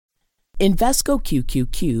Invesco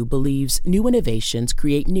QQQ believes new innovations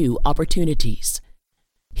create new opportunities.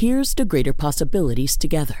 Here's to greater possibilities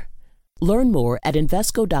together. Learn more at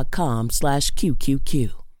Invesco.com/QQQ.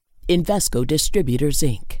 Invesco Distributors,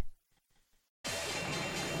 Inc.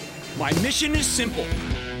 My mission is simple: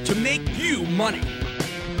 to make you money.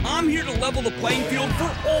 I'm here to level the playing field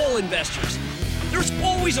for all investors. There's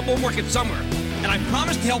always a bull market somewhere, and I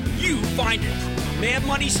promise to help you find it. Mad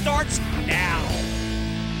Money starts now.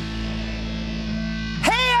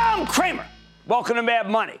 Hey, I'm Cramer. Welcome to Mad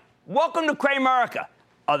Money. Welcome to Cramerica.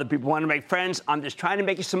 Other people want to make friends. I'm just trying to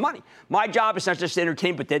make you some money. My job is not just to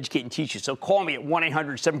entertain, but to educate and teach you. So call me at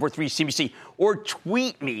 1-800-743-CNBC or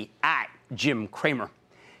tweet me at Jim Cramer.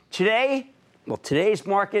 Today's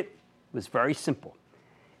market was very simple.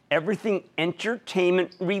 Everything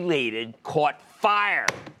entertainment related caught fire.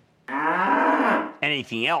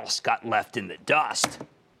 Anything else got left in the dust.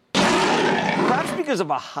 Perhaps because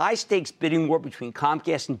of a high-stakes bidding war between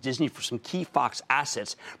Comcast and Disney for some key Fox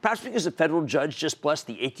assets. Perhaps because a federal judge just blessed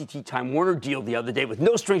the AT&T-Time Warner deal the other day with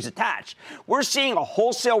no strings attached. We're seeing a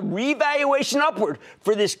wholesale revaluation upward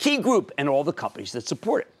for this key group and all the companies that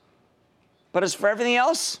support it. But as for everything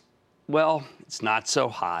else, well, it's not so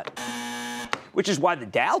hot. Which is why the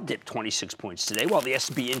Dow dipped 26 points today, while the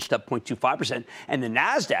S&P inched up 0.25%, and the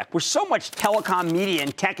NASDAQ, where so much telecom, media,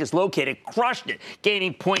 and tech is located, crushed it,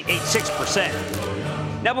 gaining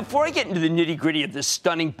 0.86%. Now, before I get into the nitty-gritty of this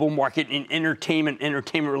stunning bull market in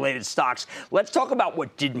entertainment-related stocks, let's talk about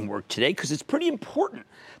what didn't work today, because it's pretty important.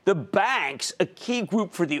 The banks, a key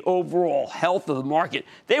group for the overall health of the market,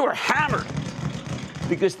 they were hammered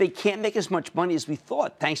because they can't make as much money as we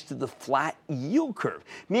thought, thanks to the flat yield curve,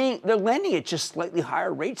 meaning they're lending at just slightly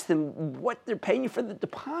higher rates than what they're paying you for the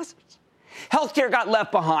deposits. Healthcare got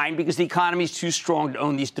left behind because the economy is too strong to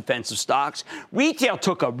own these defensive stocks. Retail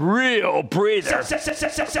took a real breather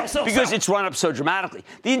because it's run up so dramatically.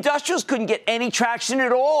 The industrials couldn't get any traction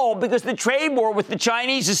at all because the trade war with the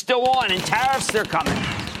Chinese is still on and tariffs, they're coming.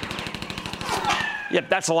 Yep,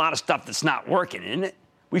 that's a lot of stuff that's not working, isn't it?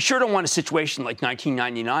 We sure don't want a situation like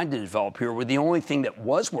 1999 to develop here, where the only thing that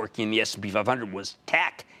was working in the S&P 500 was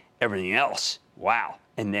tech. Everything else, wow.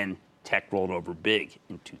 And then tech rolled over big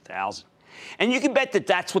in 2000. And you can bet that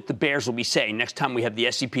that's what the bears will be saying next time we have the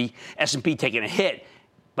S&P taking a hit,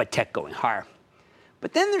 but tech going higher.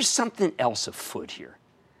 But then there's something else afoot here.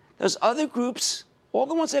 Those other groups, all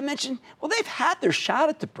the ones I mentioned, well, they've had their shot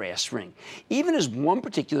at the brass ring, even as one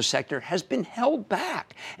particular sector has been held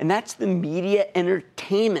back, and that's the media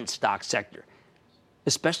entertainment stock sector,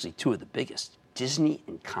 especially two of the biggest, Disney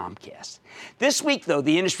and Comcast. This week, though,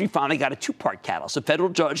 the industry finally got a two-part catalyst. A federal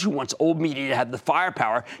judge who wants old media to have the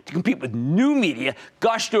firepower to compete with new media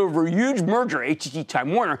gushed over a huge merger,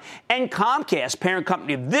 AT&T-Time Warner, and Comcast, parent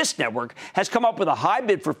company of this network, has come up with a high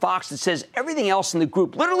bid for Fox that says everything else in the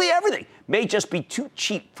group, literally everything, may just be too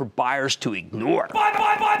cheap for buyers to ignore.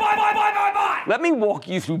 Buy. Let me walk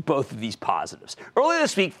you through both of these positives. Earlier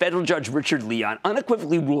this week, federal judge Richard Leon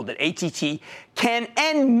unequivocally ruled that AT&T can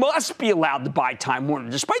and must be allowed to buy Time Warner,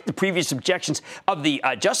 despite the previous objections of the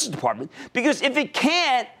Justice Department, because if it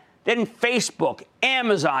can't, then Facebook,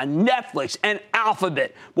 Amazon, Netflix, and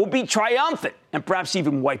Alphabet will be triumphant and perhaps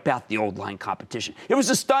even wipe out the old line competition. It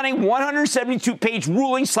was a stunning 172-page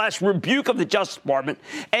ruling/rebuke of the Justice Department,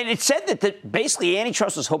 and it said that basically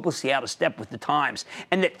antitrust was hopelessly out of step with the times,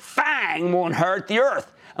 and that FANG won't hurt the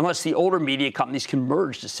earth unless the older media companies can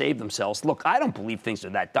merge to save themselves. Look, I don't believe things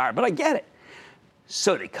are that dire, but I get it.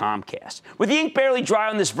 So did Comcast. With the ink barely dry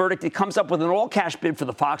on this verdict, it comes up with an all-cash bid for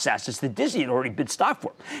the Fox assets that Disney had already bid stock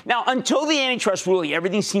for. Now, until the antitrust ruling,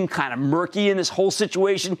 everything seemed kind of murky in this whole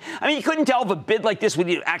situation. I mean, you couldn't tell if a bid like this would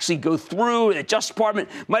actually go through. The Justice Department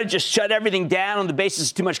might have just shut everything down on the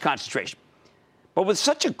basis of too much concentration. But with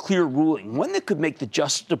such a clear ruling, one that could make the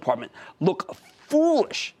Justice Department look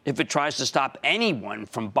foolish if it tries to stop anyone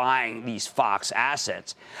from buying these Fox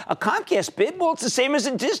assets. A Comcast bid, well, it's the same as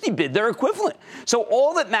a Disney bid. They're equivalent. So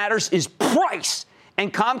all that matters is price.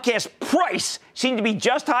 And Comcast price seemed to be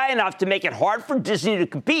just high enough to make it hard for Disney to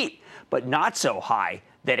compete, but not so high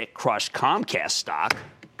that it crushed Comcast stock.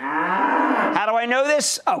 How do I know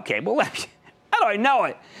this? Okay, well, how do I know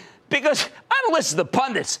it? Because I don't listen to the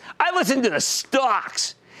pundits. I listen to the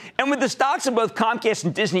stocks. And with the stocks of both Comcast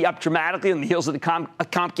and Disney up dramatically on the heels of the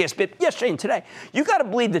Comcast bid yesterday and today, you got to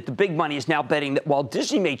believe that the big money is now betting that while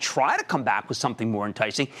Disney may try to come back with something more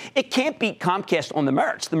enticing, it can't beat Comcast on the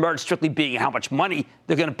merits. The merits strictly being how much money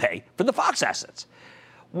they're going to pay for the Fox assets.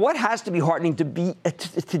 What has to be heartening to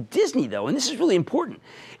Disney, though, and this is really important,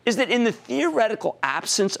 is that in the theoretical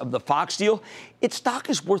absence of the Fox deal, its stock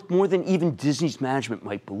is worth more than even Disney's management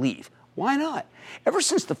might believe. Why not? Ever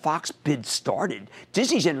since the Fox bid started,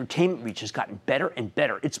 Disney's entertainment reach has gotten better and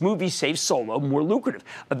better. Its movies save Solo more lucrative.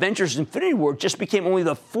 Avengers Infinity War just became only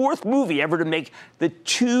the 4th movie ever to make the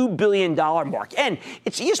 $2 billion mark. And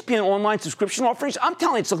its ESPN online subscription offerings, I'm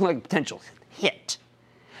telling you, it's looking like a potential hit.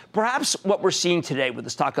 Perhaps what we're seeing today with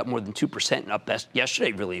the stock up more than 2% and up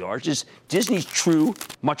yesterday really large is Disney's true,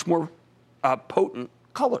 much more potent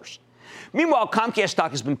colors. Meanwhile, Comcast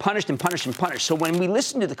stock has been punished and punished and punished. So when we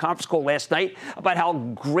listened to the conference call last night about how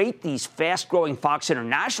great these fast-growing Fox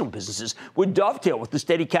International businesses would dovetail with the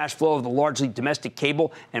steady cash flow of the largely domestic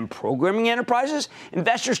cable and programming enterprises,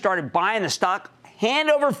 investors started buying the stock hand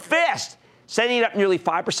over fist, setting it up nearly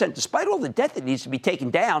 5%, despite all the debt that needs to be taken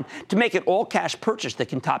down to make it all-cash purchase that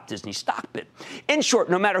can top Disney's stock bid. In short,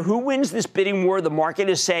 no matter who wins this bidding war, the market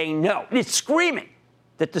is saying no. It's screaming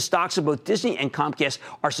that the stocks of both Disney and Comcast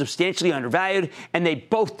are substantially undervalued, and they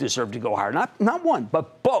both deserve to go higher. Not one,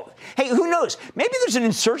 but both. Hey, who knows? Maybe there's an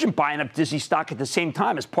insurgent buying up Disney stock at the same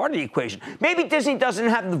time as part of the equation. Maybe Disney doesn't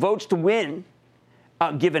have the votes to win,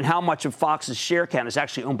 given how much of Fox's share count is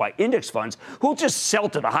actually owned by index funds, who'll just sell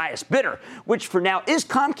to the highest bidder, which for now is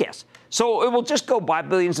Comcast. So it will just go buy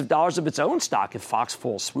billions of dollars of its own stock if Fox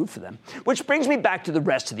falls through for them. Which brings me back to the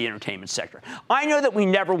rest of the entertainment sector. I know that we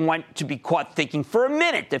never want to be caught thinking for a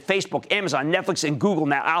minute that Facebook, Amazon, Netflix, and Google,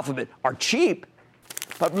 now Alphabet, are cheap.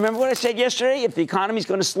 But remember what I said yesterday? If the economy is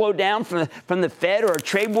going to slow down from the Fed or a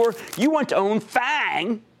trade war, you want to own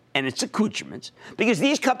FANG and its accoutrements, because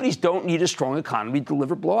these companies don't need a strong economy to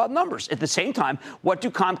deliver blowout numbers. At the same time, what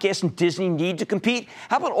do Comcast and Disney need to compete?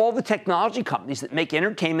 How about all the technology companies that make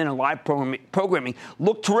entertainment and live programming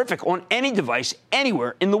look terrific on any device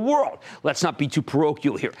anywhere in the world? Let's not be too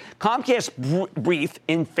parochial here. Comcast's brief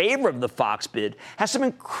in favor of the Fox bid has some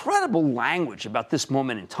incredible language about this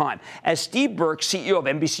moment in time. As Steve Burke, CEO of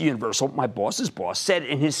NBC Universal, my boss's boss, said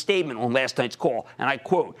in his statement on last night's call, and I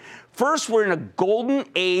quote, "First, we're in a golden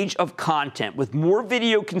age of content with more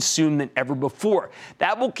video consumed than ever before.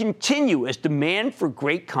 That will continue as demand for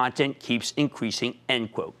great content keeps increasing,"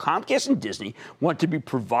 end quote. Comcast and Disney want to be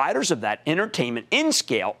providers of that entertainment in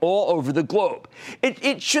scale all over the globe.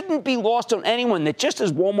 It shouldn't be lost on anyone that just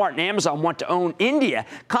as Walmart and Amazon want to own India,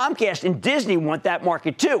 Comcast and Disney want that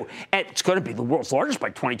market too. And it's going to be the world's largest by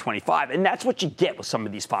 2025, and that's what you get with some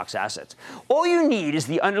of these Fox assets. All you need is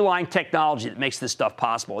the underlying technology that makes this stuff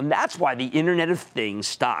possible, and that's why the Internet of Things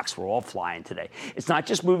stocks were all flying today. It's not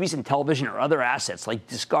just movies and television or other assets like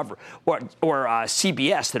Discover or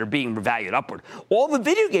CBS that are being valued upward. All the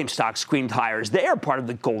video game stocks screamed higher as they are part of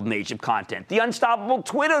the golden age of content. The unstoppable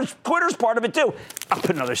Twitter's part of it too, up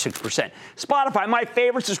another 6%. Spotify, my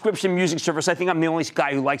favorite subscription music service. I think I'm the only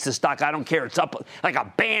guy who likes this stock. I don't care. It's up like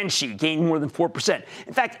a banshee, gained more than 4%.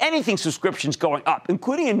 In fact, anything subscription's going up,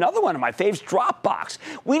 including another one of my faves, Dropbox.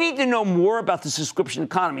 We need to know more about the subscription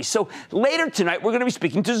economy. So later tonight, we're going to be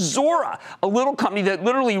speaking to Zora, a little company that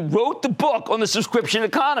literally wrote the book on the subscription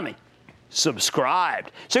economy.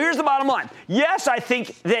 Subscribed. So here's the bottom line. Yes, I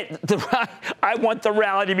think that I want the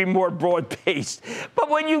rally to be more broad-based. But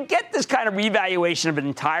when you get this kind of revaluation of an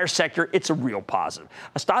entire sector, it's a real positive.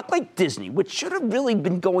 A stock like Disney, which should have really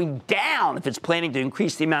been going down if it's planning to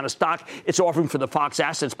increase the amount of stock it's offering for the Fox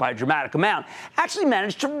assets by a dramatic amount, actually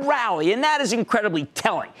managed to rally, and that is incredibly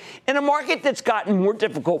telling. In a market that's gotten more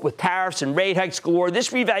difficult with tariffs and rate hikes galore,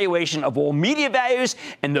 this revaluation of all media values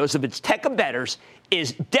and those of its tech bettors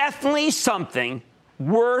is definitely something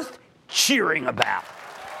worth cheering about.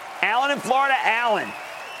 Alan in Florida. Alan.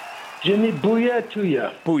 Jimmy, booyah to you.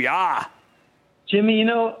 Booyah. Jimmy,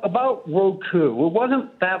 about Roku, it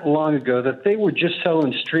wasn't that long ago that they were just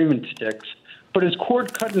selling streaming sticks. But as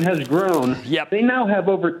cord cutting has grown, They now have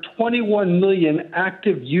over 21 million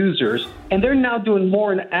active users, and they're now doing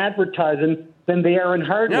more in advertising than they are in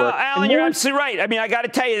hardware. No, Alan, you're absolutely right. I mean, I got to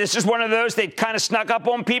tell you, this is one of those that kind of snuck up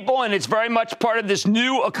on people, and it's very much part of this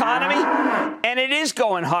new economy, and it is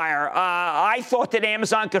going higher. I thought that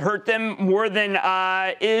Amazon could hurt them more than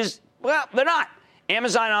well, they're not.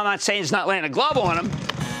 Amazon, I'm not saying it's not laying a glove on them,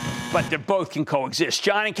 but they both can coexist.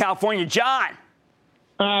 John in California. John.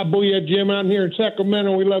 Booyah, Jim. I'm here in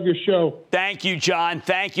Sacramento. We love your show. Thank you, John.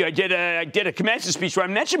 Thank you. I did a commencement speech where I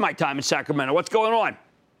mentioned my time in Sacramento. What's going on?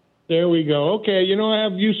 There we go. Okay, I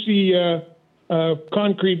have UC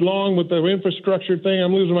concrete long with the infrastructure thing.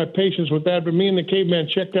 I'm losing my patience with that. But me and the caveman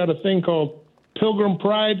checked out a thing called Pilgrim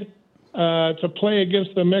Pride to play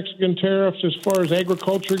against the Mexican tariffs as far as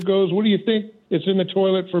agriculture goes. What do you think? It's in the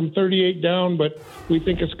toilet from 38 down, but we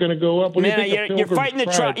think it's going to go up. You're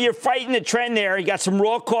fighting the trend there. You got some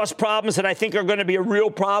raw cost problems that I think are going to be a real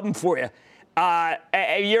problem for you.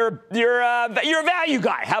 You're a value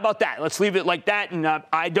guy. How about that? Let's leave it like that. And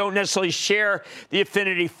I don't necessarily share the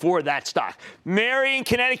affinity for that stock. Mary in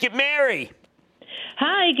Connecticut. Mary.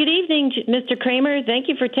 Hi, good evening, Mr. Cramer. Thank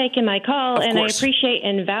you for taking my call, and I appreciate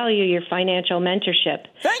and value your financial mentorship.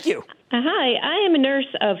 Thank you. Hi, I am a nurse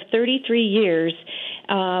of 33 years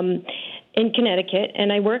in Connecticut,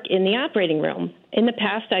 and I work in the operating room. In the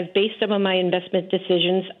past, I've based some of my investment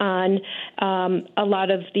decisions on a lot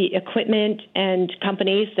of the equipment and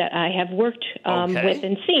companies that I have worked with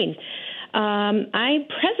and seen. I'm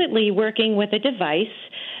presently working with a device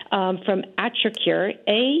from Atracure,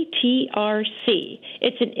 ATRC.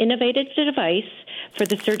 It's an innovative device for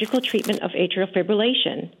the surgical treatment of atrial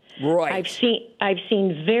fibrillation. Right. I've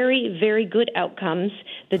seen very, very good outcomes.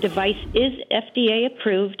 The device is FDA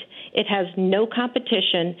approved. It has no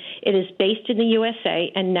competition. It is based in the USA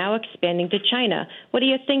and now expanding to China. What do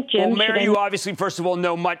you think, Jim? Well, Mary, you obviously, first of all,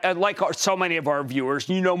 know much, like so many of our viewers,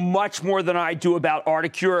 you know much more than I do about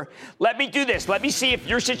Articure. Let me do this. Let me see if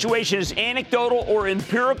your situation is anecdotal or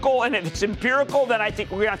empirical. And if it's empirical, then I think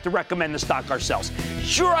we're going to have to recommend the stock ourselves.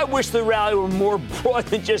 Sure, I wish the rally were more broad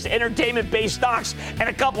than just entertainment-based stocks and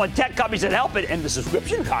a couple of tech companies that help it and the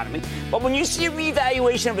subscription economy. But when you see a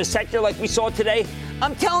revaluation of a sector like we saw today,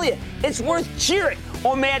 I'm telling you, it's worth cheering.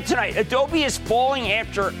 On Mad Tonight, Adobe is falling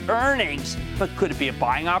after earnings, but could it be a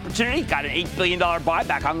buying opportunity? Got an $8 billion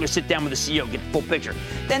buyback. I'm going to sit down with the CEO, get the full picture.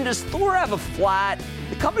 Then does Thor have a flat?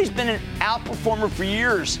 The company's been an outperformer for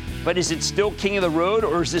years, but is it still king of the road,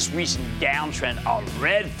 or is this recent downtrend a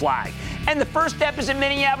red flag? And the first step is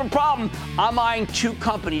admitting you have a problem. I'm eyeing two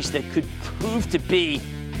companies that could prove to be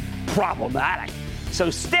problematic. So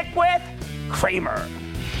stick with Cramer.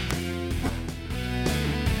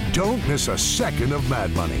 Don't miss a second of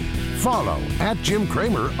Mad Money. Follow @Jim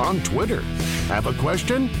Cramer on Twitter. Have a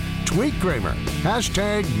question? Tweet Cramer.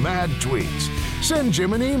 #MadTweets. Send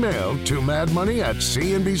Jim an email to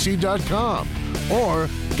madmoney@cnbc.com or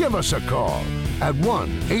give us a call at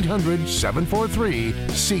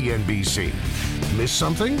 1-800-743-CNBC. Miss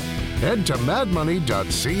something? Head to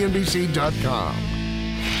madmoney.cnbc.com.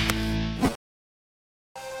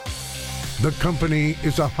 The company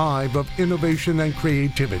is a hive of innovation and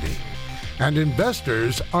creativity, and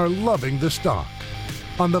investors are loving the stock.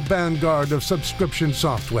 On the vanguard of subscription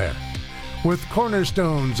software, with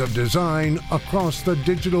cornerstones of design across the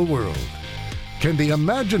digital world, can the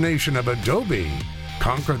imagination of Adobe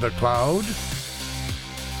conquer the cloud?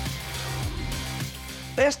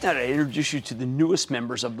 Last night, I introduced you to the newest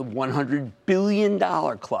members of the $100 billion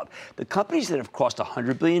club, the companies that have crossed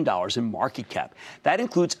 $100 billion in market cap. That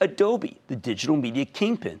includes Adobe, the digital media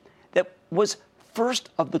kingpin, that was first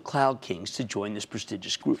of the cloud kings to join this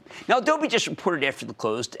prestigious group. Now, Adobe just reported after the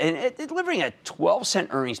close and delivering a 12-cent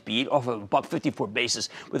earnings beat off of a $1.54 basis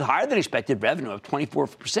with higher than expected revenue of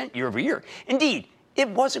 24% year over year. Indeed, it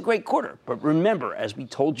was a great quarter, but remember, as we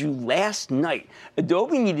told you last night,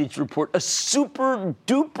 Adobe needed to report a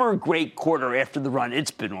super-duper great quarter after the run it's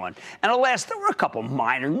been on. And alas, there were a couple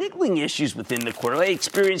minor niggling issues within the quarter. They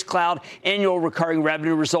experienced cloud annual recurring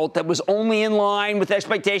revenue result that was only in line with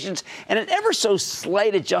expectations and an ever so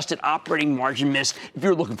slight adjusted operating margin miss if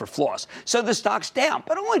you're looking for flaws. So the stock's down,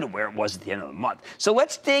 but only to where it was at the end of the month. So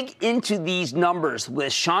let's dig into these numbers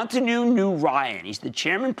with Shantanu Ryan. He's the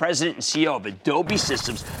chairman, president, and CEO of Adobe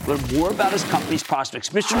Systems. Learn more about his company's prospects.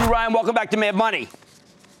 Mr. Ryan, welcome back to Mad Money.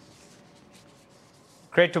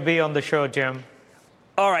 Great to be on the show, Jim.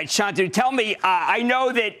 All right, Shantanu, tell me, I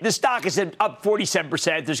know that the stock is up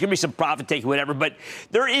 47%. There's going to be some profit taking, whatever, but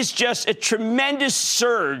there is just a tremendous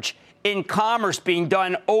surge in commerce being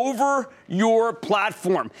done over your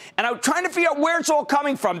platform. And I'm trying to figure out where it's all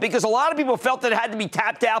coming from because a lot of people felt that it had to be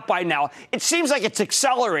tapped out by now. It seems like it's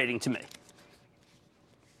accelerating to me.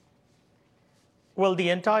 Well, the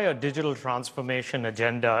entire digital transformation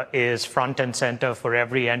agenda is front and center for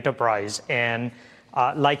every enterprise. And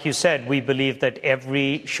like you said, we believe that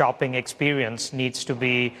every shopping experience needs to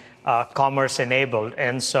be commerce enabled.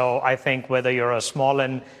 And so I think whether you're a small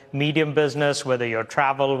and medium business, whether you're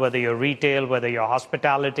travel, whether you're retail, whether you're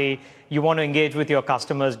hospitality, you want to engage with your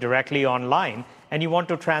customers directly online and you want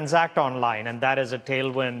to transact online. And that is a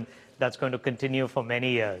tailwind that's going to continue for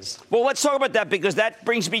many years. Well, let's talk about that because that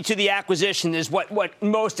brings me to the acquisition is what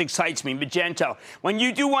most excites me, Magento. When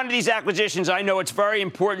you do one of these acquisitions, I know it's very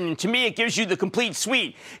important. And to me, it gives you the complete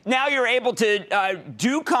suite. Now you're able to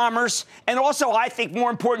do commerce. And also, I think more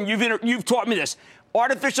important, you've taught me this,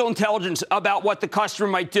 artificial intelligence about what the customer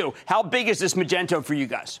might do. How big is this Magento for you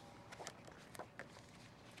guys?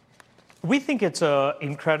 We think it's an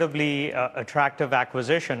incredibly attractive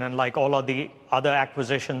acquisition. And like all of the other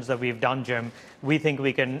acquisitions that we've done, Jim, we think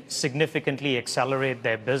we can significantly accelerate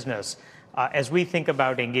their business. As we think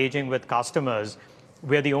about engaging with customers,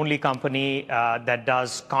 we're the only company that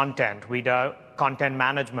does content. We do content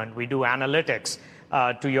management. We do analytics,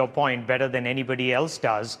 to your point, better than anybody else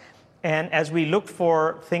does. And as we look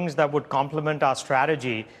for things that would complement our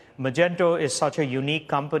strategy, Magento is such a unique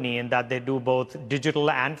company in that they do both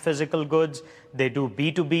digital and physical goods. They do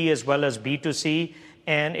B2B as well as B2C.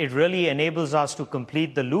 And it really enables us to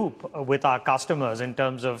complete the loop with our customers in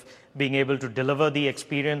terms of being able to deliver the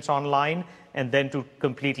experience online and then to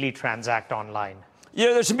completely transact online. You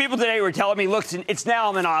know, there's some people today who are telling me, look, it's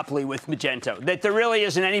now a monopoly with Magento, that there really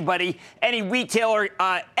isn't any retailer.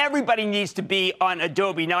 Everybody needs to be on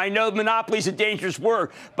Adobe. Now, I know monopoly is a dangerous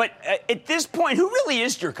word, but at this point, who really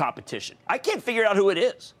is your competition? I can't figure out who it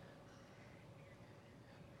is.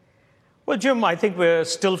 Well, Jim, I think we're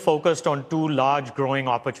still focused on two large growing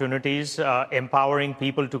opportunities, empowering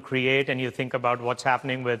people to create. And you think about what's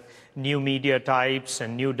happening with new media types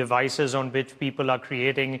and new devices on which people are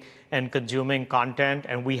creating and consuming content.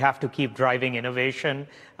 And we have to keep driving innovation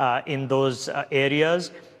in those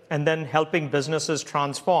areas. And then helping businesses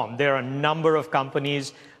transform. There are a number of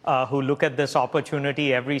companies who look at this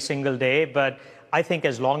opportunity every single day. But I think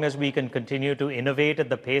as long as we can continue to innovate at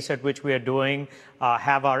the pace at which we are doing,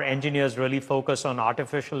 have our engineers really focus on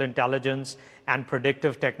artificial intelligence and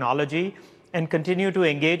predictive technology, and continue to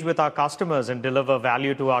engage with our customers and deliver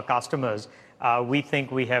value to our customers, we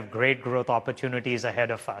think we have great growth opportunities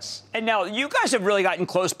ahead of us. And now you guys have really gotten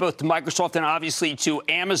close both to Microsoft and obviously to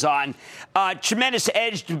Amazon. Tremendous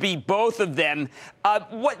edge to be both of them.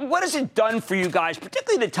 What has it done for you guys,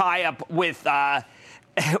 particularly the tie-up with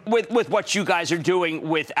what you guys are doing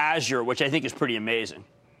with Azure, which I think is pretty amazing?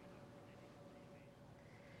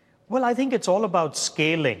 Well, I think it's all about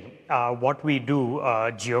scaling what we do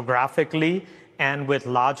geographically and with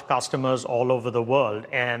large customers all over the world.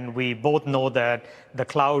 And we both know that the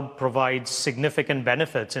cloud provides significant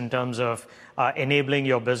benefits in terms of enabling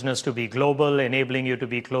your business to be global, enabling you to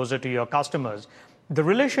be closer to your customers. The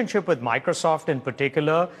relationship with Microsoft in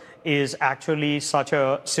particular is actually such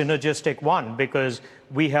a synergistic one because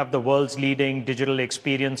we have the world's leading digital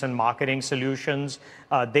experience and marketing solutions.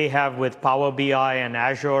 They have with Power BI and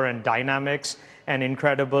Azure and Dynamics an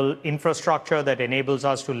incredible infrastructure that enables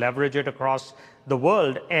us to leverage it across the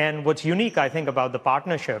world. And what's unique, I think, about the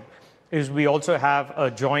partnership is we also have a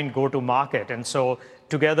joint go-to-market. And so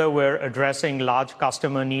together, we're addressing large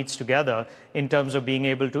customer needs together in terms of being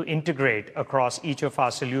able to integrate across each of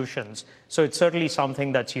our solutions. So it's certainly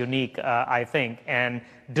something that's unique, I think, and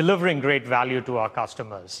delivering great value to our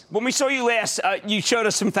customers. When we saw you last, you showed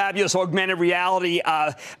us some fabulous augmented reality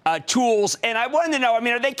tools. And I wanted to know,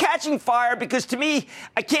 are they catching fire? Because to me,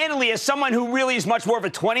 candidly, as someone who really is much more of a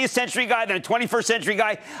 20th century guy than a 21st century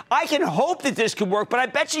guy, I can hope that this could work. But I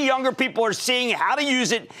bet you younger people are seeing how to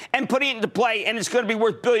use it and putting it into play, and it's going to be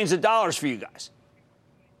worth billions of dollars for you guys.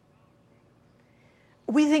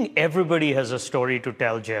 We think everybody has a story to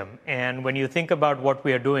tell, Jim. And when you think about what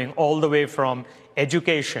we are doing all the way from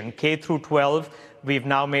education, K through 12, we've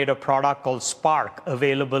now made a product called Spark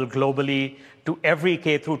available globally to every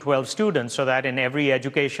K through 12 student so that in every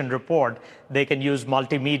education report, they can use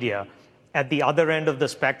multimedia. At the other end of the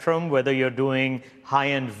spectrum, whether you're doing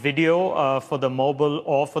high-end video for the mobile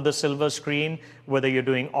or for the silver screen, whether you're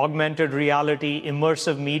doing augmented reality,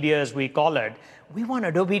 immersive media, as we call it, we want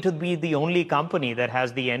Adobe to be the only company that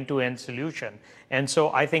has the end-to-end solution. And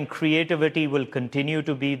so I think creativity will continue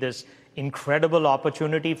to be this incredible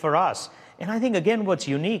opportunity for us. And I think, again, what's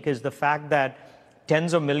unique is the fact that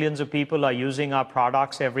tens of millions of people are using our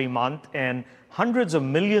products every month, and hundreds of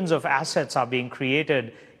millions of assets are being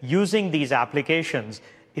created using these applications.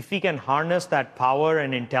 If we can harness that power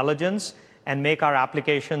and intelligence and make our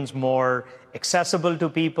applications more accessible to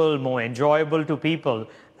people, more enjoyable to people,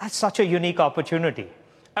 that's such a unique opportunity.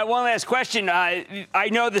 One last question. I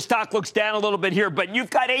know the stock looks down a little bit here, but you've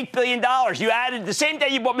got $8 billion. You added, the same day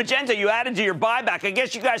you bought Magento, you added to your buyback. I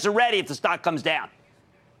guess you guys are ready if the stock comes down.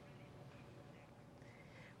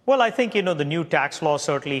 Well, I think, the new tax law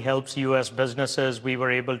certainly helps U.S. businesses. We were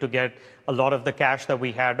able to get a lot of the cash that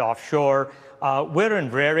we had offshore. We're in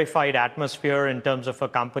rarefied atmosphere in terms of a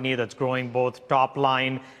company that's growing both top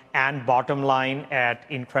line and bottom line at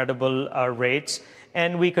incredible rates.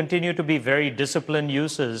 And we continue to be very disciplined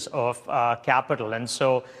users of capital. And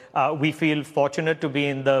so we feel fortunate to be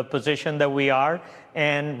in the position that we are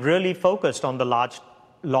and really focused on the large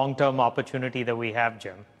long-term opportunity that we have,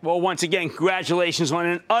 Jim. Well, once again, congratulations on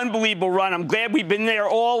an unbelievable run. I'm glad we've been there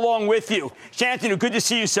all along with you. Shantanu, good to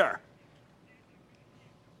see you, sir.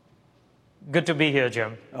 Good to be here,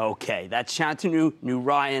 Jim. Okay, that's Shantanu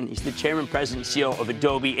Narayan. He's the chairman, president, CEO of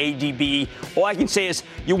Adobe, ADB. All I can say is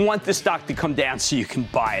you want the stock to come down so you can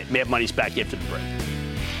buy it. Mad Money's back after the break.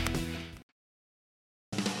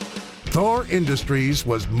 Thor Industries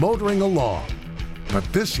was motoring along, but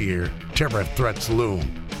this year, tariff threats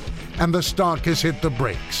loom, and the stock has hit the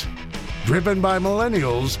brakes. Driven by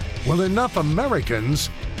millennials, will enough Americans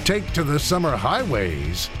take to the summer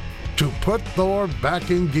highways to put Thor back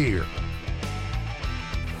in gear?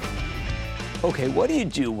 Okay, what do you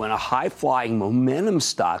do when a high-flying momentum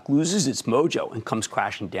stock loses its mojo and comes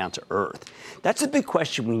crashing down to earth? That's a big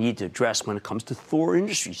question we need to address when it comes to Thor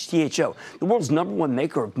Industries, THO, the world's #1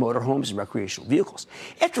 maker of motorhomes and recreational vehicles.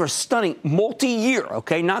 After a stunning multi-year,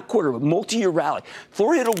 okay, not quarter, but multi-year rally,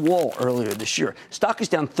 Thor hit a wall earlier this year. Stock is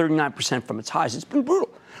down 39% from its highs. It's been brutal.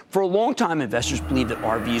 For a long time, investors believed that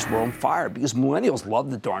RVs were on fire because millennials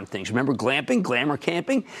love the darn things. Remember glamping, glamour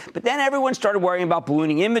camping? But then everyone started worrying about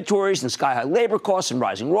ballooning inventories and sky-high labor costs and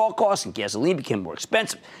rising raw costs, and gasoline became more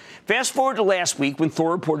expensive. Fast forward to last week when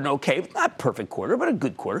Thor reported an okay, not perfect quarter, but a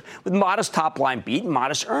good quarter, with modest top-line beat and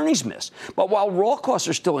modest earnings miss. But while raw costs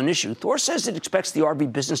are still an issue, Thor says it expects the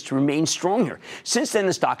RV business to remain strong here. Since then,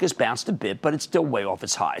 the stock has bounced a bit, but it's still way off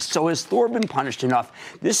its highs. So has Thor been punished enough?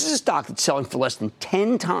 This is a stock that's selling for less than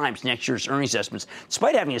 10 times next year's earnings estimates,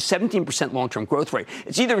 despite having a 17% long-term growth rate.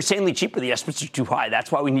 It's either insanely cheap or the estimates are too high.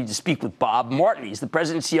 That's why we need to speak with Bob Martin. He's the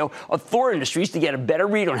president and CEO of Thor Industries to get a better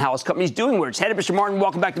read on how his company is doing, where it's headed. Mr. Martin,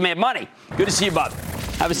 welcome back to Mad Money. Good to see you, Bob.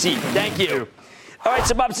 Have a seat. Thank you. All right,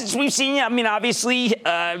 so, Bob, since we've seen you, I mean, obviously,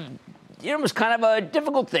 it was kind of a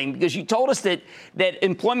difficult thing because you told us that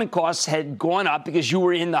employment costs had gone up because you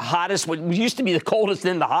were in the hottest, what used to be the coldest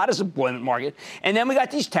and the hottest employment market. And then we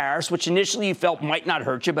got these tariffs, which initially you felt might not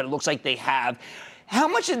hurt you, but it looks like they have. How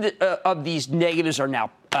much of these negatives are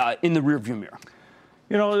now in the rearview mirror?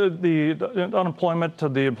 You know, the unemployment,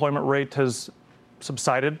 the employment rate has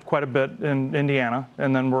subsided quite a bit in Indiana,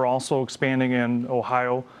 and then we're also expanding in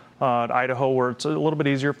Ohio, Idaho, where it's a little bit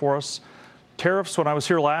easier for us. Tariffs, when I was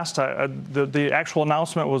here last, the actual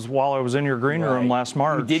announcement was while I was in your green room last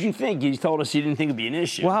March. You told us you didn't think it would be an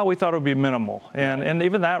issue. Well, we thought it would be minimal. And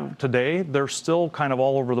even that today, they're still kind of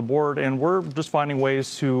all over the board, and we're just finding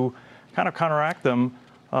ways to kind of counteract them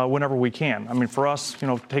whenever we can. I mean, for us, you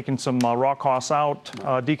know, taking some raw costs out,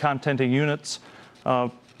 decontenting units,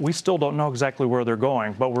 we still don't know exactly where they're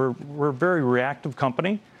going, but we're a very reactive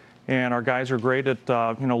company, and our guys are great at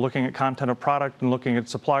looking at content of product and looking at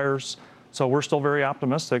suppliers. So we're still very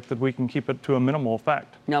optimistic that we can keep it to a minimal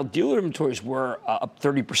effect. Now, dealer inventories were up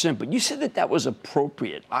 30%, but you said that was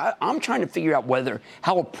appropriate. I'm trying to figure out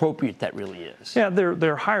how appropriate that really is. Yeah,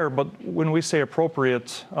 they're higher, but when we say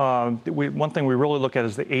appropriate, one thing we really look at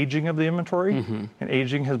is the aging of the inventory, and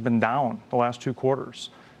aging has been down the last 2 quarters.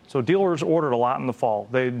 So dealers ordered a lot in the fall.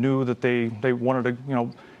 They knew that they wanted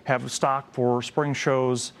to have stock for spring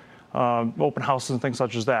shows, open houses, and things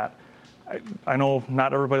such as that. I know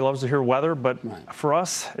not everybody loves to hear weather, but for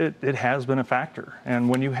us, it has been a factor. And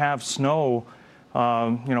when you have snow,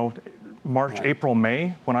 March, April,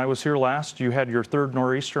 May, when I was here last, you had your 3rd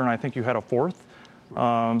nor'easter, and I think you had a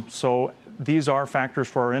 4th. So these are factors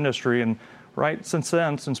for our industry. And since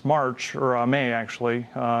then, since March, or May actually,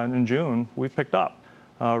 in June, we've picked up.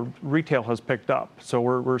 Retail has picked up. So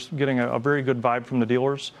we're getting a very good vibe from the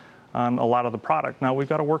dealers on a lot of the product. Now, we've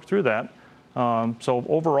got to work through that. So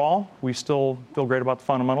overall, we still feel great about the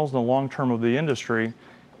fundamentals and the long term of the industry.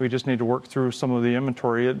 We just need to work through some of the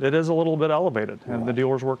inventory. It is a little bit elevated, and the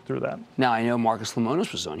dealers work through that. Now, I know Marcus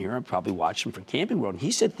Lemonis was on here. I probably watched him for Camping World. And he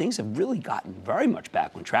said things have really gotten very much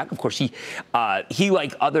back on track. Of course, he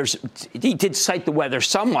like others, he did cite the weather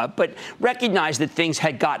somewhat, but recognized that things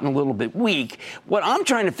had gotten a little bit weak. What I'm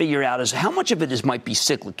trying to figure out is how much of it might be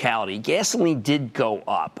cyclicality. Gasoline did go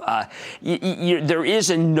up. There is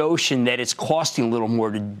a notion that it's costing a little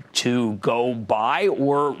more to go buy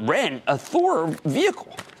or rent a Thor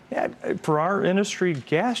vehicle. Yeah, for our industry,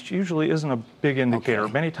 gas usually isn't a big indicator.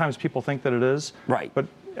 Okay. Many times people think that it is. Right. But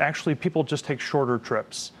actually, people just take shorter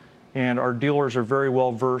trips. And our dealers are very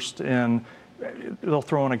well versed in, they'll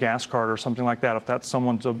throw in a gas card or something like that if that's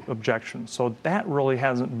someone's objection. So that really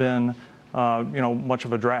hasn't been, much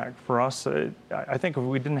of a drag. For us, I think if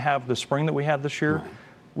we didn't have the spring that we had this year,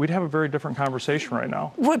 we'd have a very different conversation right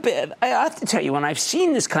now. I have to tell you, when I've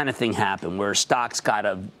seen this kind of thing happen, where stock's got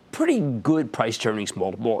a pretty good price to earnings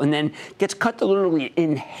multiple and then gets cut to literally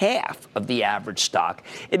in half of the average stock,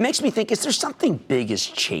 it makes me think, is there something big has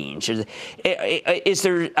changed?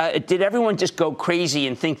 Did everyone just go crazy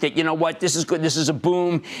and think that, you know what, this is good, this is a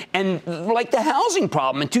boom? And like the housing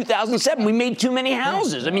problem in 2007, we made too many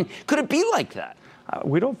houses. I mean, could it be like that?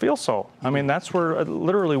 We don't feel so. I mean, that's where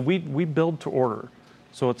literally we build to order.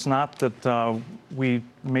 So it's not that we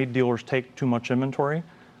made dealers take too much inventory.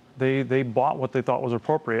 They bought what they thought was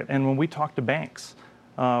appropriate. And when we talk to banks,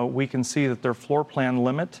 we can see that their floor plan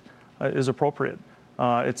limit is appropriate.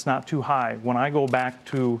 It's not too high. When I go back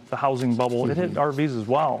to the housing bubble, it hit RVs as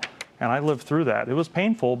well. And I lived through that. It was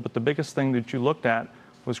painful, but the biggest thing that you looked at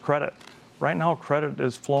was credit. Right now, credit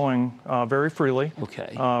is flowing very freely.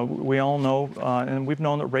 Okay. We all know, and we've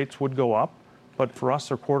known that rates would go up, but for us,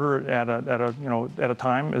 a quarter at a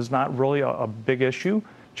time is not really a big issue.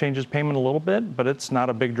 Changes payment a little bit, but it's not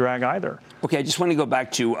a big drag either. Okay, I just want to go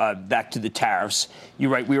back to the tariffs. You're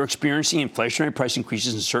right. We are experiencing inflationary price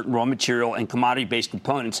increases in certain raw material and commodity-based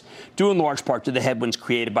components, due in large part to the headwinds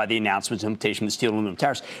created by the announcements and implementation of the steel and aluminum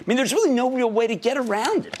tariffs. I mean, there's really no real way to get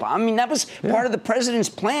around it. I mean, that was part of the president's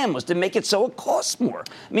plan, was to make it so it costs more.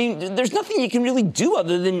 I mean, there's nothing you can really do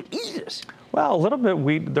other than eat it. Well, a little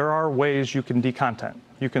bit. There are ways you can decontent.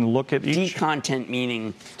 You can look at each. Decontent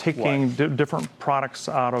meaning taking different products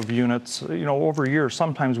out of units. Over years,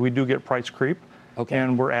 sometimes we do get price creep,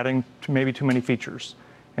 and we're adding maybe too many features.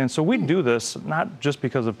 And so we do this not just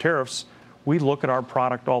because of tariffs. We look at our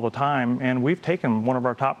product all the time, and we've taken one of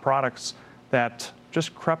our top products that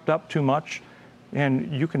just crept up too much,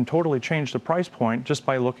 and you can totally change the price point just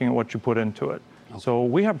by looking at what you put into it. So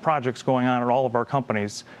we have projects going on at all of our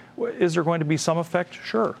companies. Is there going to be some effect?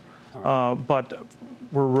 Sure. But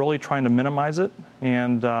we're really trying to minimize it.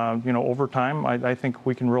 And, over time, I think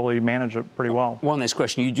we can really manage it pretty well. One last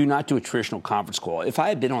question. You do not do a traditional conference call. If I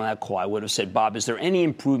had been on that call, I would have said, Bob, is there any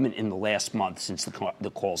improvement in the last month since the quarter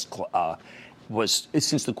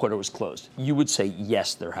was closed? You would say,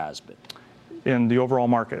 yes, there has been. In the overall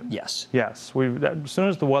market? Yes. Yes. As soon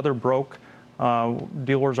as the weather broke,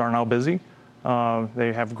 dealers are now busy.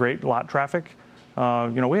 They have great lot traffic.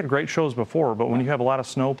 We had great shows before, but when you have a lot of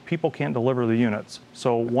snow, people can't deliver the units.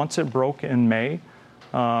 So once it broke in May,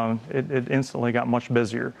 it instantly got much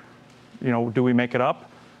busier. Do we make it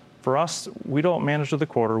up? For us, we don't manage to the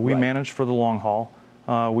quarter. We manage for the long haul.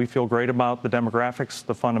 We feel great about the demographics,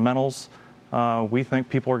 the fundamentals. We think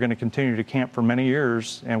people are going to continue to camp for many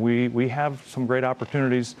years, and we have some great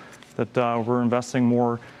opportunities that we're investing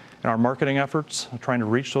more in our marketing efforts, trying to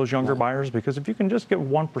reach those younger buyers, because if you can just get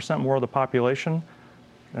 1% more of the population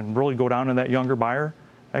and really go down to that younger buyer,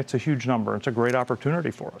 that's a huge number. It's a great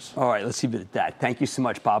opportunity for us. All right, let's leave it at that. Thank you so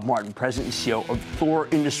much, Bob Martin, President and CEO of Thor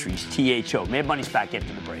Industries, THO. Mad Money's back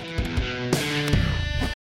after the break.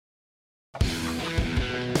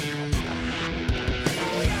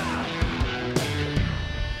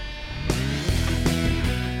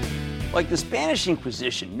 Like the Spanish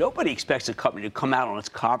Inquisition, nobody expects a company to come out on its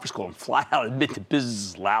conference call and flat out admit that business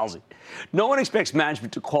is lousy. No one expects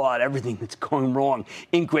management to call out everything that's going wrong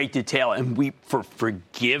in great detail and weep for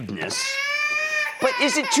forgiveness. But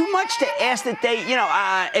is it too much to ask that they,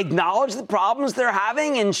 acknowledge the problems they're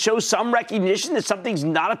having and show some recognition that something's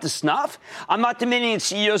not up to snuff? I'm not demanding that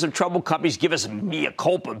CEOs of troubled companies give us a mea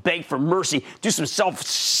culpa, beg for mercy, do some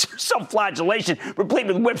self-flagellation, replete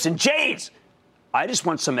with whips and chains. I just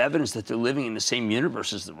want some evidence that they're living in the same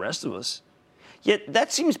universe as the rest of us. Yet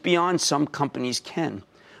that seems beyond some companies' ken.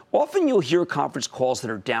 Often you'll hear conference calls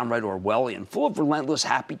that are downright Orwellian, full of relentless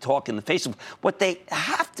happy talk in the face of what they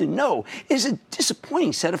have to know is a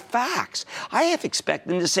disappointing set of facts. I half expect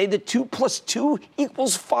them to say that 2 + 2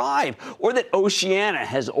 = 5, or that Oceania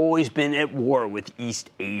has always been at war with East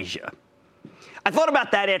Asia. I thought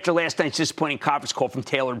about that after last night's disappointing conference call from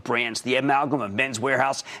Tailored Brands, the amalgam of Men's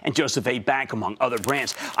Warehouse and Joseph A. Bank, among other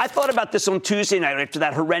brands. I thought about this on Tuesday night after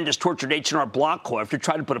that horrendous tortured H&R Block call, after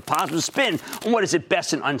trying to put a positive spin on what is at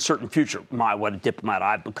best an uncertain future. My, what a diplomat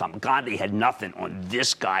I've become. Gandhi had nothing on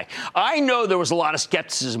this guy. I know there was a lot of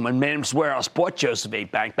skepticism when Men's Warehouse bought Joseph A.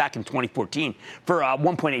 Bank back in 2014 for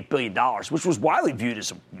 $1.8 billion, which was widely viewed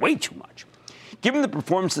as way too much. Given the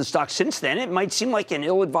performance of the stock since then, it might seem like an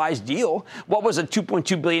ill-advised deal. What was a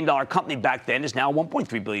 $2.2 billion company back then is now a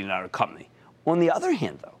 $1.3 billion company. On the other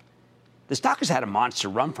hand, though, the stock has had a monster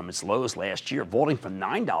run from its lows last year, vaulting from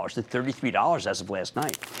 $9 to $33 as of last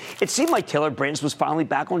night. It seemed like Tailored Brands was finally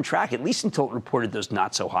back on track, at least until it reported those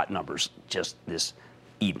not-so-hot numbers just this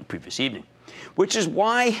previous evening, which is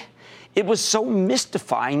why it was so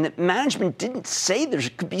mystifying that management didn't say there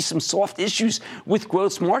could be some soft issues with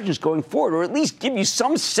gross margins going forward, or at least give you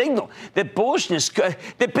some signal that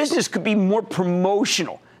that business could be more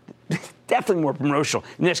promotional. Definitely more promotional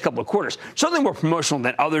in the next couple of quarters. Certainly more promotional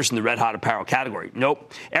than others in the red-hot apparel category.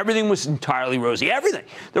 Nope. Everything was entirely rosy. Everything.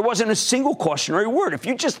 There wasn't a single cautionary word. If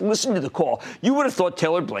you just listened to the call, you would have thought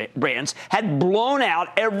Tailored Brands had blown out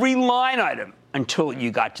every line item until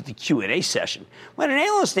you got to the Q&A session, when an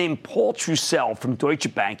analyst named Paul Trussell from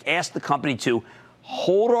Deutsche Bank asked the company to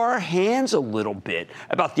hold our hands a little bit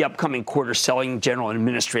about the upcoming quarter selling, general, and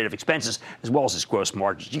administrative expenses, as well as its gross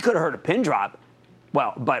margins. You could have heard a pin drop,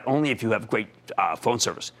 well, but only if you have great phone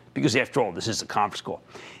service, because after all, this is a conference call.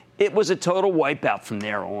 It was a total wipeout from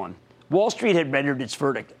there on. Wall Street had rendered its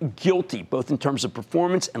verdict guilty, both in terms of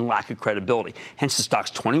performance and lack of credibility. Hence the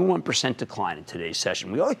stock's 21% decline in today's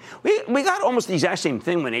session. We got almost the exact same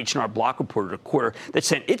thing when H&R Block reported a quarter that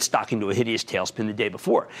sent its stock into a hideous tailspin the day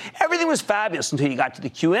before. Everything was fabulous until you got to the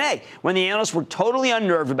Q&A, when the analysts were totally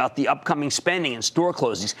unnerved about the upcoming spending and store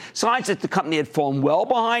closings, signs that the company had fallen well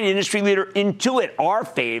behind industry leader Intuit, our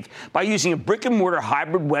fave, by using a brick-and-mortar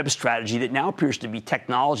hybrid web strategy that now appears to be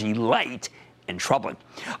technology light and troubling.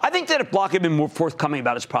 I think that if Block had been more forthcoming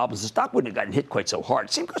about its problems, the stock wouldn't have gotten hit quite so hard.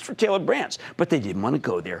 Same goes for Tailored Brands, but they didn't want to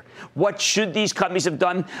go there. What should these companies have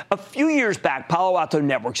done? A few years back, Palo Alto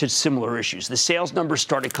Networks had similar issues. The sales numbers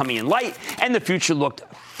started coming in light, and the future looked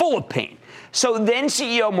full of pain. So then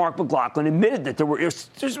CEO Mark McLaughlin admitted that there were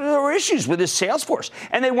issues with his sales force,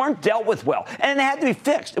 and they weren't dealt with well, and they had to be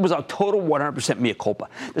fixed. It was a total 100% mea culpa.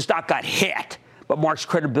 The stock got hit, but Mark's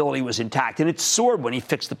credibility was intact, and it soared when he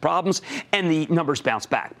fixed the problems, and the numbers bounced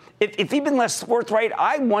back. If he'd been less forthright,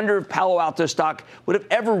 I wonder if Palo Alto stock would have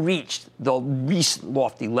ever reached the recent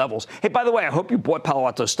lofty levels. Hey, by the way, I hope you bought Palo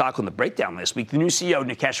Alto stock on the breakdown last week. The new CEO,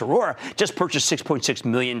 Nikesh Arora, just purchased $6.6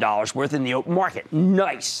 million worth in the open market.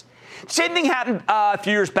 Nice. Same thing happened a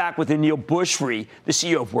few years back with Anil Bhusri, the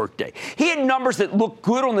CEO of Workday. He had numbers that looked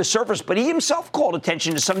good on the surface, but he himself called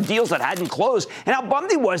attention to some deals that hadn't closed and how bummed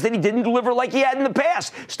he was that he didn't deliver like he had in the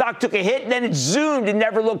past. Stock took a hit, and then it zoomed and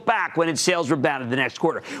never looked back when its sales rebounded the next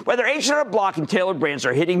quarter. Whether H&R Block and Tailored Brands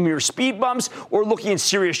are hitting mere speed bumps or looking at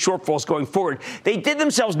serious shortfalls going forward, they did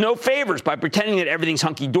themselves no favors by pretending that everything's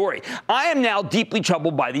hunky-dory. I am now deeply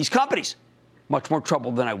troubled by these companies. Much more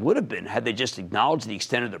trouble than I would have been had they just acknowledged the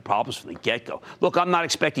extent of their problems from the get-go. Look, I'm not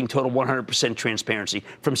expecting total 100% transparency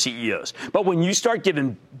from CEOs. But when you start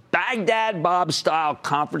giving Baghdad Bob-style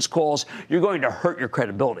conference calls, you're going to hurt your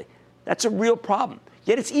credibility. That's a real problem.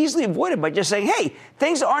 Yet it's easily avoided by just saying, hey,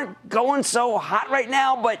 things aren't going so hot right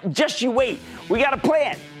now, but just you wait. We got a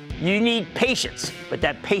plan. You need patience, but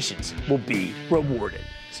that patience will be rewarded.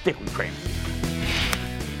 Stick with Cramer.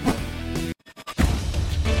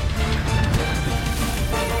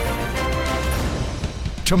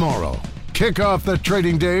 Tomorrow, kick off the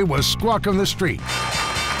trading day with Squawk on the Street.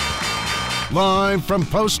 Live from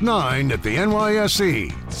Post 9 at the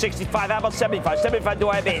NYSE. 65, how about 75? 75, do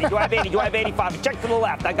I have 80? Do I have 80? Do I have 85? Check to the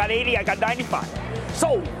left. I got 80, I got 95.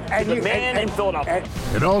 So, and the man in Philadelphia.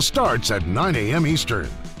 It all starts at 9 a.m. Eastern.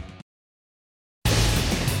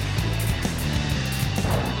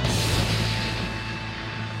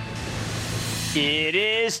 It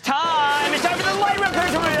is time. It's time for the light round.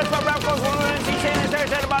 That's what round goes.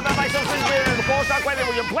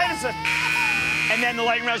 And then the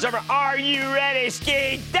lightning round's over. Are you ready,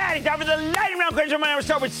 Ski Daddy? Time for the lightning round. I'm going to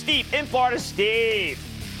start with Steve in Florida. Steve.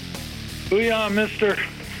 Booyah, Mr.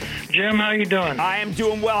 Jim. How you doing? I am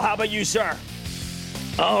doing well. How about you, sir?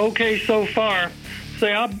 Okay, so far.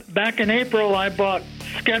 Back in April, I bought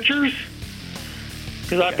Skechers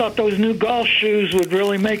because I thought those new golf shoes would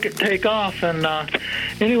really make it take off. And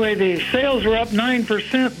anyway, the sales were up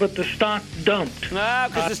 9%, but the stock dumped. No,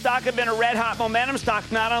 because the stock had been a red-hot momentum stock,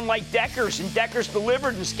 not unlike Deckers. And Deckers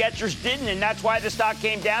delivered and Skechers didn't, and that's why the stock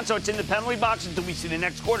came down. So it's in the penalty box until we see the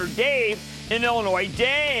next quarter. Dave in Illinois.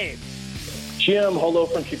 Dave. Jim, hello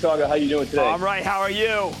from Chicago. How you doing today? All right, how are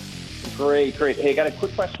you? Great. Hey, I got a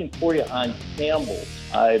quick question for you on Campbell's.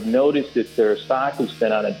 I've noticed that their stock has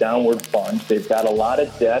been on a downward plunge. They've got a lot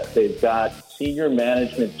of debt. They've got senior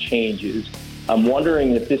management changes. I'm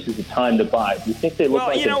wondering if this is the time to buy. Do you think they look like...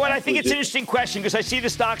 Well, you know what? I think it's an interesting question because I see the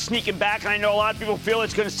stock sneaking back, and I know a lot of people feel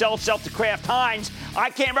it's going to sell itself to Kraft Heinz. I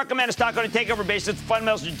can't recommend a stock on a takeover basis if the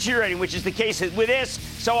fundamentals are deteriorating, which is the case with this.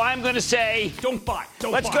 So I'm going to say... Don't buy.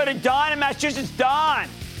 Let's go to Don in Massachusetts. Don.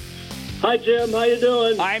 Hi, Jim. How you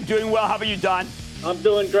doing? I am doing well. How about you, Don? I'm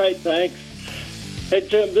doing great, thanks. Hey,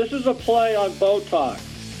 Jim, this is a play on Botox.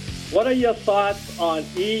 What are your thoughts on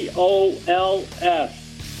EOLS?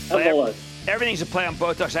 Everything's a play on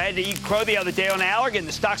Botox. I had to eat crow the other day on Allergan.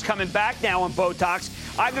 The stock's coming back now on Botox.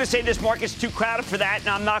 I'm going to say this market's too crowded for that, and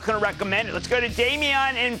I'm not going to recommend it. Let's go to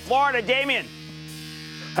Damian in Florida. Damian.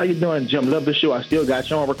 How you doing, Jim? Love the show. I still got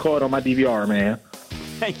you on record on my DVR, man.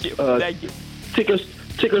 Thank you. Thank you.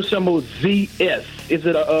 Ticker symbol ZS. Is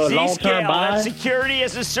it a long-term buy? That's security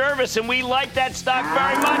as a service, and we like that stock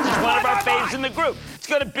very much. It's one of our faves in the group. Let's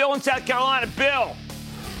go to Bill in South Carolina. Bill.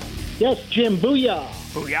 Yes, Jim. Booyah.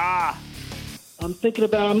 Booyah. I'm thinking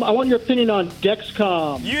about. I want your opinion on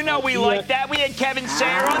Dexcom. You know we like that. We had Kevin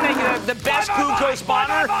Sayer on, the best glucose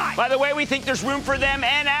monitor. By the way, we think there's room for them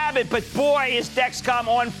and Abbott. But boy, is Dexcom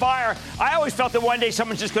on fire. I always felt that one day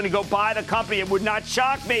someone's just going to go buy the company. It would not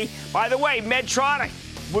shock me. By the way, Medtronic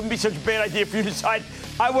wouldn't be such a bad idea for you to decide,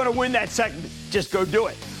 I want to win that second. Just go do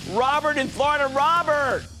it. Robert in Florida.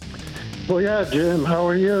 Robert. Well, yeah, Jim. How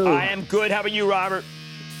are you? I am good. How about you, Robert?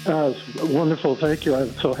 Wonderful, thank you. I'm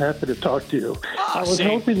so happy to talk to you. Oh, I was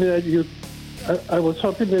hoping that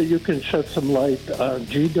you can shed some light on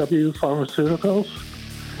GW Pharmaceuticals.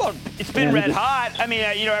 Well, it's been red hot. I mean,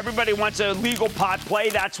 everybody wants a legal pot play.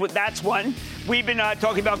 That's one. We've been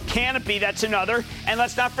talking about Canopy. That's another. And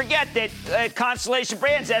let's not forget that Constellation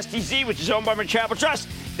Brands, STZ, which is owned by my Charitable Trust,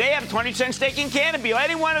 they have a 20% stake in Canopy.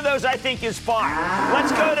 Any one of those, I think, is fine.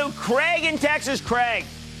 Let's go to Craig in Texas. Craig.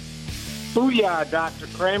 Booyah, Dr.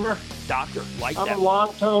 Cramer. Doctor, like that.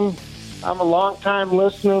 I'm a long-time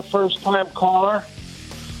listener, first-time caller.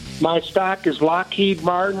 My stock is Lockheed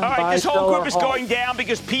Martin. All right, this whole group is going down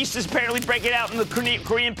because peace is apparently breaking out in the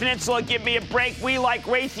Korean Peninsula. Give me a break. We like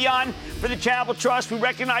Raytheon for the Charitable Trust. We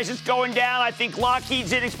recognize it's going down. I think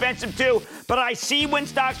Lockheed's inexpensive too. But I see when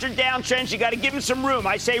stocks are downtrends, you got to give them some room.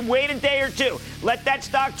 I say wait a day or two. Let that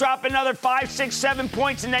stock drop another 5, 6, 7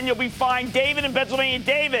 points, and then you'll be fine. David in Pennsylvania.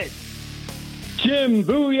 David. Jim,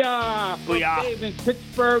 booyah! Booyah. Dave in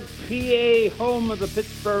Pittsburgh, PA, home of the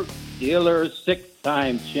Pittsburgh Steelers,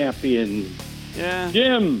 six-time champion. Yeah.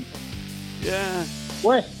 Jim. Yeah.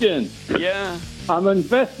 Question. Yeah. I'm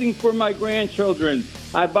investing for my grandchildren.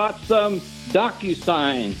 I bought some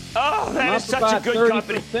DocuSign. Oh, that is such a good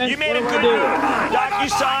company. You made a good move.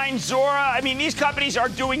 DocuSign, Zora. I mean, these companies are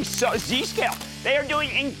doing Zscaler. They are doing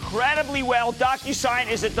incredibly well. DocuSign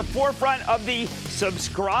is at the forefront of the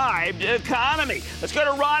subscribed economy. Let's go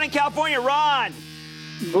to Ron in California. Ron.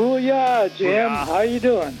 Booyah, Jim. Booyah. How you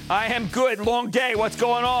doing? I am good. Long day. What's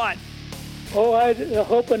going on? Oh, I'm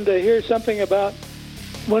hoping to hear something about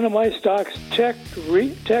one of my stocks, Tech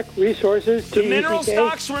Resources. The mineral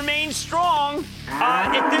stocks remain strong.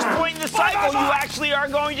 At this point in the cycle, you actually are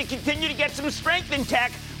going to continue to get some strength in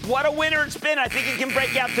tech. What a winner it's been. I think it can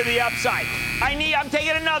break out to the upside. I'm taking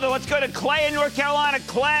another. Let's go to Clay in North Carolina.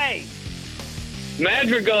 Clay.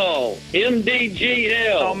 Madrigal,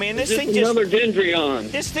 MDGL. Oh, man, this thing another Dendrion.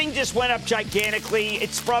 This thing just went up gigantically.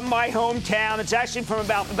 It's from my hometown. It's actually from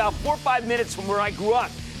about 4 or 5 minutes from where I grew up.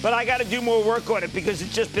 But I got to do more work on it because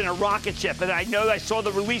it's just been a rocket ship. And I know that I saw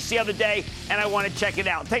the release the other day, and I want to check it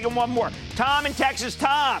out. Taking one more. Tom in Texas.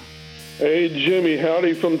 Tom. Hey, Jimmy.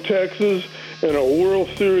 Howdy from Texas. And a World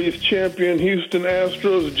Series champion, Houston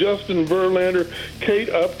Astros, Justin Verlander,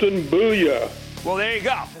 Kate Upton, booyah. Well, there you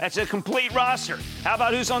go. That's a complete roster. How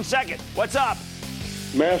about who's on second? What's up?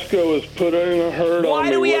 Masco is putting a hurt on me.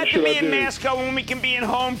 Why do we have to be in Masco when we can be in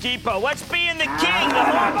Home Depot? Let's be in the king, the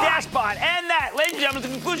home despot. And that, ladies and gentlemen, is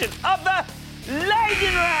the conclusion of the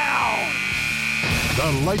Lightning Round.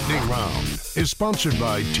 The Lightning Round is sponsored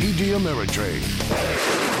by TD Ameritrade.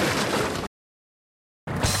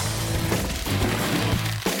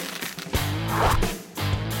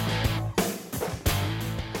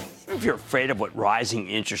 If you're afraid of what rising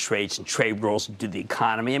interest rates and trade rules do to the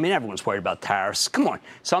economy, I mean, everyone's worried about tariffs. Come on.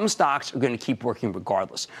 Some stocks are going to keep working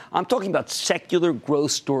regardless. I'm talking about secular growth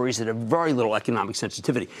stories that have very little economic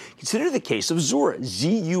sensitivity. Consider the case of Zura,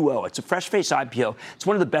 ZUO. It's a fresh-faced IPO. It's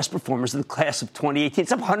one of the best performers of the class of 2018.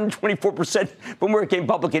 It's up 124% from where it came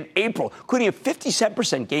public in April, including a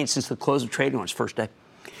 57% gain since the close of trading on its first day.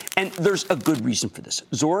 And there's a good reason for this.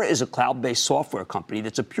 Zora is a cloud-based software company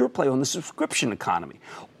that's a pure play on the subscription economy.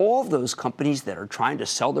 All of those companies that are trying to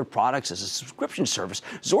sell their products as a subscription service,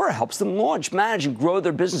 Zora helps them launch, manage, and grow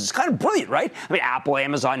their business. It's kind of brilliant, right? I mean, Apple,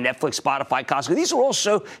 Amazon, Netflix, Spotify, Costco, these are all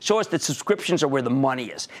show us that subscriptions are where the money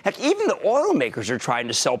is. Heck, even the automakers are trying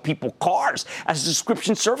to sell people cars as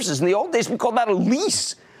subscription services. In the old days, we called that a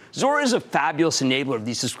lease. Zora is a fabulous enabler of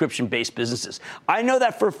these subscription-based businesses. I know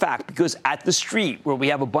that for a fact because at The Street, where we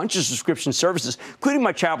have a bunch of subscription services, including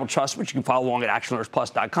my Charitable Trust, which you can follow along at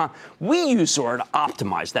actionalersplus.com, we use Zora to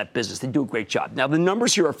optimize that business. They do a great job. Now, the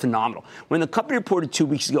numbers here are phenomenal. When the company reported 2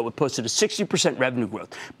 weeks ago, it posted a 60% revenue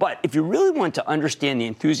growth. But if you really want to understand the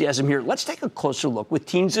enthusiasm here, let's take a closer look with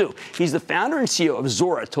Tien Zhu. He's the founder and CEO of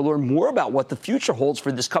Zora to learn more about what the future holds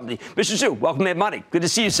for this company. Mr. Zhu, welcome to Mad Money. Good to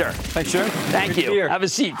see you, sir. Thanks, Jim. Thank you. Have a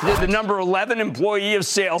seat. The number 11 employee of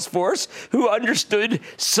Salesforce who understood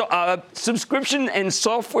subscription and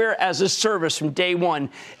software as a service from day one.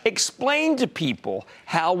 Explain to people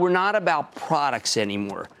how we're not about products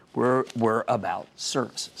anymore. We're about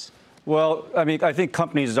services. Well, I mean, I think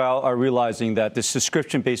companies are realizing that the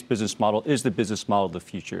subscription-based business model is the business model of the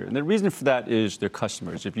future. And the reason for that is their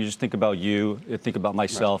customers. If you just think about you, think about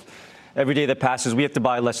myself, every day that passes, we have to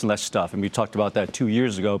buy less and less stuff. And we talked about that 2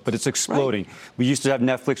 years ago, but it's exploding. Right. We used to have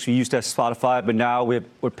Netflix, we used to have Spotify, but now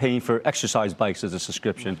we're paying for exercise bikes as a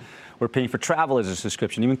subscription. We're paying for travel as a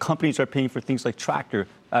subscription. Even companies are paying for things like Tractor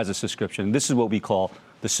as a subscription. This is what we call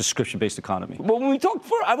the subscription-based economy. Well, when we talked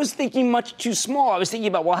before, I was thinking much too small. I was thinking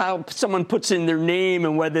about, well, how someone puts in their name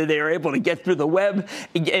and whether they are able to get through the web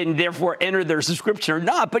and therefore enter their subscription or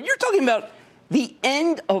not. But you're talking about the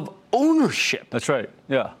end of ownership. That's right,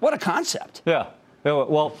 yeah. What a concept. Yeah.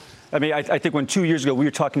 Well, I mean, I think when 2 years ago we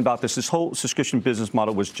were talking about this whole subscription business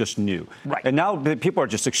model was just new. Right. And now people are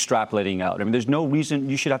just extrapolating out. I mean, there's no reason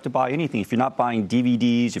you should have to buy anything. If you're not buying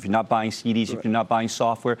DVDs, if you're not buying CDs, if you're not buying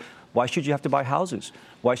software, why should you have to buy houses?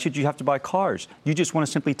 Why should you have to buy cars? You just want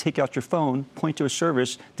to simply take out your phone, point to a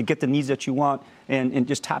service to get the needs that you want, and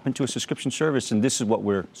just tap into a subscription service. And this is what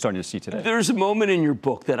we're starting to see today. There's a moment in your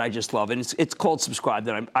book that I just love, and it's called Subscribe,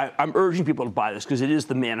 that I'm urging people to buy this because it is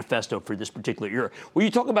the manifesto for this particular era, where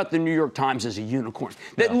you talk about the New York Times as a unicorn.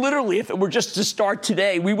 That literally, if it were just to start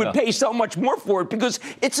today, we would pay so much more for it because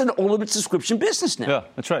it's an ultimate subscription business now. Yeah,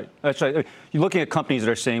 that's right. That's right. You're looking at companies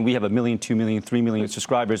that are saying we have 1 million, 2 million, 3 million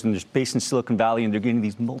subscribers, and they're based in Silicon Valley, and they're getting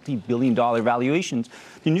these multi-billion-dollar valuations.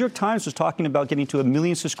 The New York Times was talking about getting to 1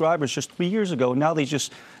 million subscribers just 3 years ago. Now I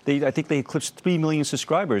think they eclipsed 3 million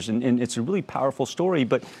subscribers, and it's a really powerful story.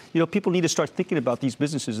 But people need to start thinking about these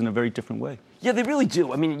businesses in a very different way. Yeah, they really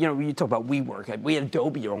do. I mean, when you talk about WeWork, we had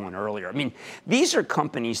Adobe on earlier. I mean, these are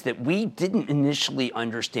companies that we didn't initially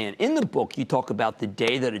understand. In the book, you talk about the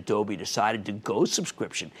day that Adobe decided to go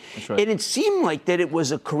subscription. That's right. And it seemed like that it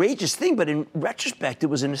was a courageous thing, but in retrospect, it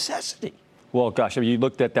was a necessity. Well, gosh, I mean, you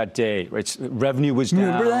looked at that day, right? Revenue was down.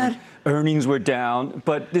 Remember that? Earnings were down.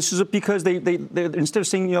 But this is because they instead of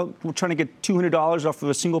saying, we're trying to get $200 off of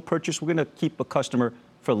a single purchase, we're going to keep a customer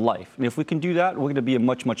for life. And if we can do that, we're going to be a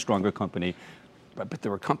much, much stronger company. Right, but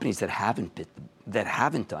there were companies that haven't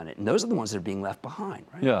done it, and those are the ones that are being left behind,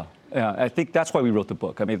 right? Yeah, I think that's why we wrote the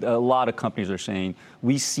book. I mean, a lot of companies are saying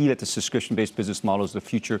we see that the subscription-based business model is the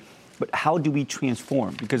future, but how do we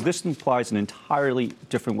transform? Because this implies an entirely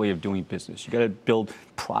different way of doing business. You got to build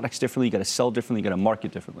products differently, you got to sell differently, you got to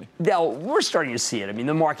market differently. Now, we're starting to see it. I mean,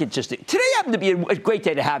 the market today happened to be a great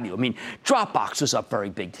day to have you. I mean, Dropbox is up very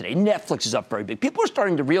big today. Netflix is up very big. People are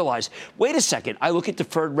starting to realize, wait a second, I look at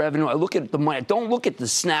deferred revenue, I look at the money, I don't look at the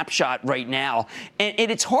snapshot right now.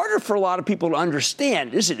 And it's harder for a lot of people to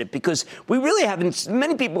understand, isn't it? Because we really haven't,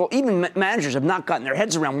 many people, even managers, have not gotten their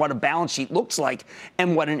heads around what a balance sheet looks like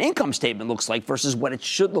and what an income statement looks like versus what it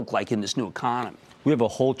should look like in this new economy. We have a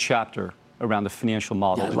whole chapter around the financial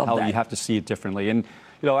model and how you have to see it differently. And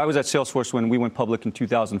I was at Salesforce when we went public in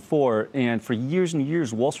 2004, and for years and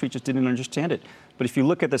years, Wall Street just didn't understand it. But if you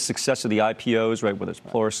look at the success of the IPOs, right, whether it's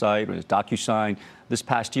Pluralsight, whether it's DocuSign, this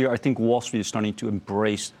past year, I think Wall Street is starting to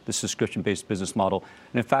embrace the subscription-based business model.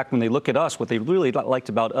 And in fact, when they look at us, what they really liked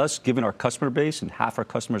about us, given our customer base, and half our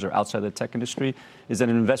customers are outside the tech industry, is that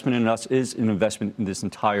an investment in us is an investment in this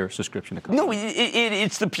entire subscription economy. No,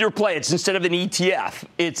 it's the pure play. It's instead of an ETF.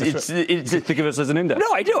 Think of us as an index.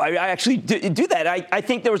 No, I do. I actually do that. I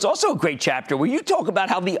think there was also a great chapter where you talk about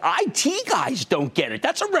how the IT guys don't get it.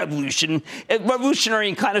 That's a revolutionary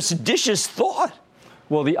and kind of seditious thought.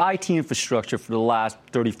 Well, the IT infrastructure for the last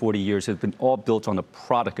 30, 40 years has been all built on the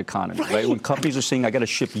product economy, right? When companies are saying, I got to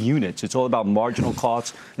ship units, it's all about marginal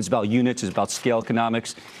costs, it's about units, it's about scale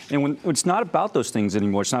economics. And when it's not about those things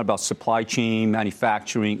anymore, it's not about supply chain,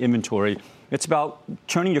 manufacturing, inventory. It's about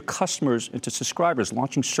turning your customers into subscribers,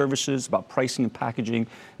 launching services, about pricing and packaging.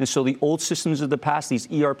 And so the old systems of the past,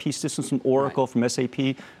 these ERP systems from Oracle, from SAP,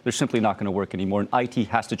 they're simply not going to work anymore. And IT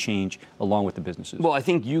has to change along with the businesses. Well, I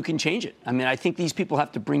think you can change it. I mean, I think these people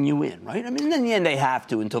have to bring you in, right? I mean, in the end, they have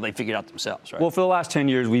to until they figure it out themselves, right? Well, for the last 10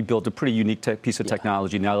 years, we built a pretty unique piece of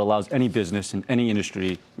technology now that allows any business in any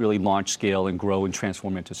industry really launch, scale, and grow and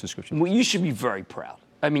transform into subscription. Well, you should be very proud.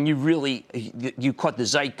 I mean, you caught the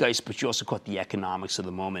zeitgeist, but you also caught the economics of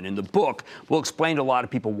the moment. In the book, we'll explain to a lot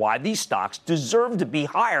of people why these stocks deserve to be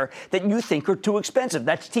higher that you think are too expensive.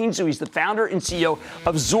 That's Teen Zhu. He's the founder and CEO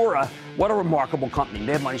of Zuora. What a remarkable company.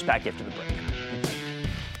 Mad Money's back after the break.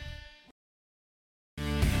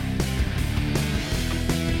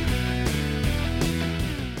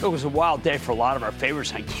 It was a wild day for a lot of our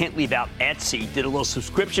favorites. I can't leave out Etsy. Did a little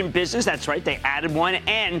subscription business. That's right. They added one,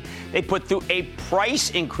 and they put through a price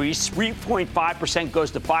increase. 3.5% goes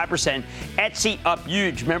to 5%. Etsy up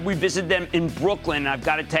huge. Remember, we visited them in Brooklyn, and I've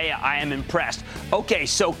got to tell you, I am impressed. Okay,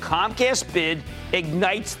 so Comcast bid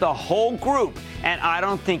ignites the whole group, and I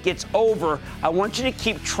don't think it's over. I want you to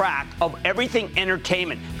keep track of everything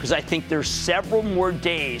entertainment, because I think there's several more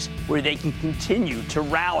days where they can continue to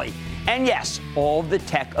rally. And yes, all the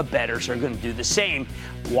tech bettors are going to do the same.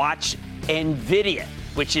 Watch NVIDIA,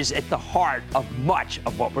 which is at the heart of much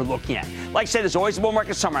of what we're looking at. Like I said, there's always a bull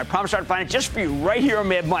market summary. I promise I'll find it just for you right here on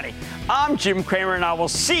Mad Money. I'm Jim Cramer, and I will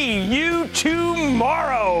see you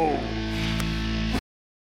tomorrow.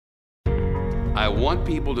 I want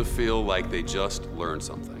people to feel like they just learned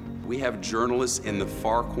something. We have journalists in the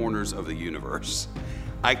far corners of the universe.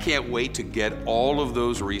 I can't wait to get all of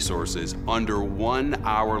those resources under 1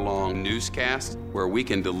 hour-long newscast where we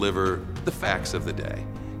can deliver the facts of the day,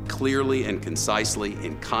 clearly and concisely,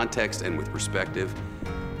 in context and with perspective,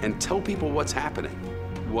 and tell people what's happening,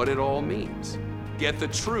 what it all means. Get the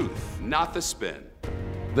truth, not the spin.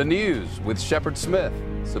 The News with Shepard Smith.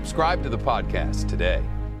 Subscribe to the podcast today.